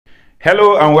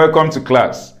Hello and welcome to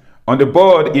class. On the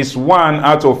board is 1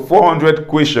 out of 400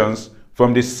 questions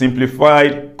from the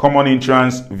Simplified Common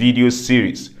Entrance video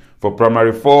series for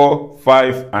primary 4,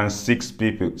 5 and 6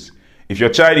 pupils. If your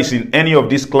child is in any of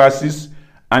these classes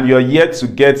and you are yet to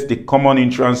get the Common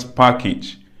Entrance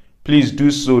package, please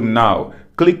do so now.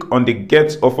 Click on the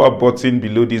Get Offer button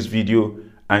below this video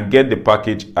and get the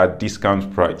package at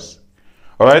discount price.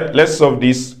 Alright, let's solve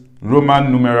this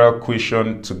Roman numeral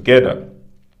question together.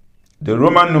 The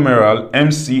Roman numeral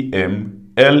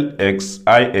MCM, LX,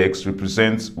 IX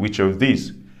represents which of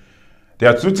these? There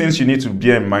are two things you need to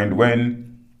bear in mind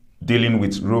when dealing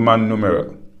with Roman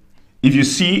numeral. If you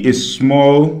see a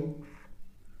small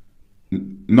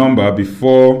number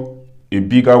before a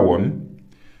bigger one,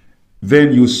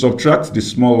 then you subtract the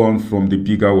small one from the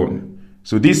bigger one.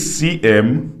 So this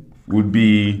CM would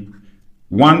be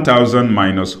 1000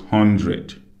 minus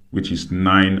 100, which is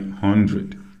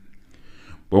 900.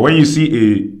 But when you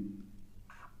see a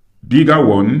bigger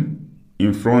one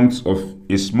in front of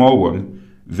a small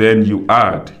one, then you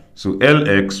add. So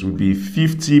LX would be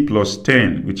 50 plus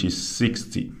 10, which is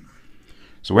 60.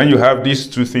 So when you have these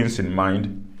two things in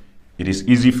mind, it is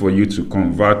easy for you to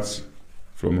convert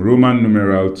from Roman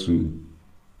numeral to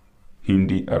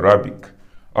Hindi Arabic.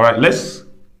 All right, let's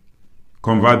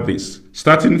convert this.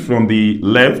 Starting from the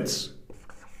left,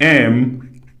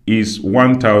 M is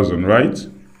 1000, right?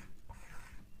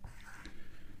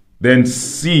 Then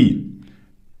C,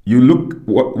 you look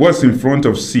what's in front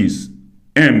of C.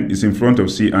 M is in front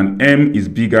of C and M is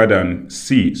bigger than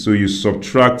C. So you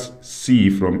subtract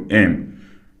C from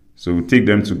M. So we take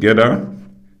them together.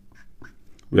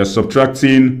 We are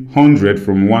subtracting 100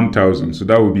 from 1000. So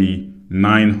that would be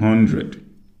 900.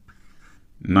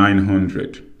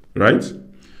 900, right?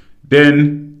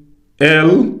 Then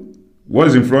L,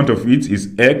 what's in front of it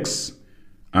is X.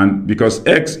 And because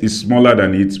X is smaller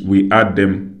than it, we add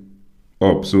them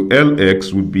up. So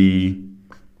LX would be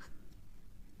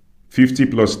 50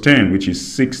 plus 10, which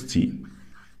is 60.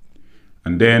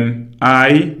 And then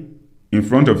I, in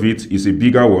front of it, is a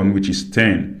bigger one, which is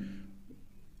 10.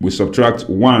 We subtract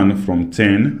 1 from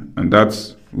 10, and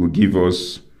that will give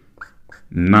us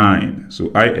 9. So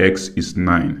IX is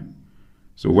 9.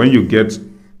 So when you get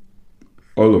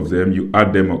all of them, you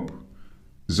add them up.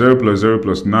 0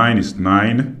 plus 9 is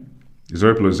 9.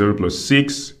 0 plus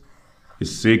 6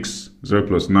 is 6. 0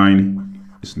 plus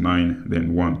 9 is 9,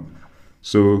 then 1.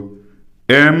 So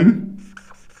M,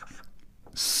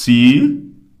 C,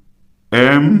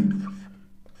 M,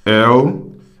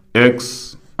 L,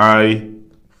 X, I,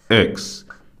 X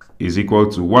is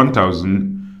equal to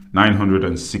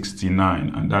 1969.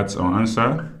 And that's our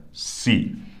answer,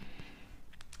 C.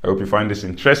 I hope you find this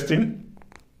interesting.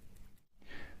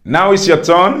 Now it's your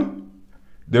turn.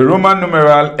 The Roman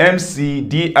numeral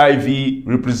MCDIV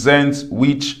represents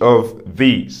which of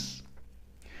these?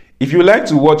 If you like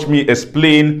to watch me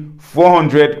explain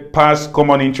 400 past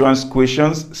common entrance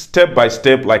questions step by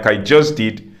step like I just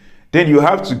did, then you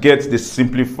have to get the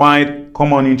Simplified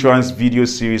Common Entrance video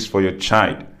series for your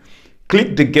child.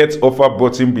 Click the Get Offer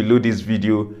button below this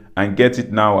video and get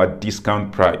it now at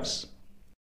discount price.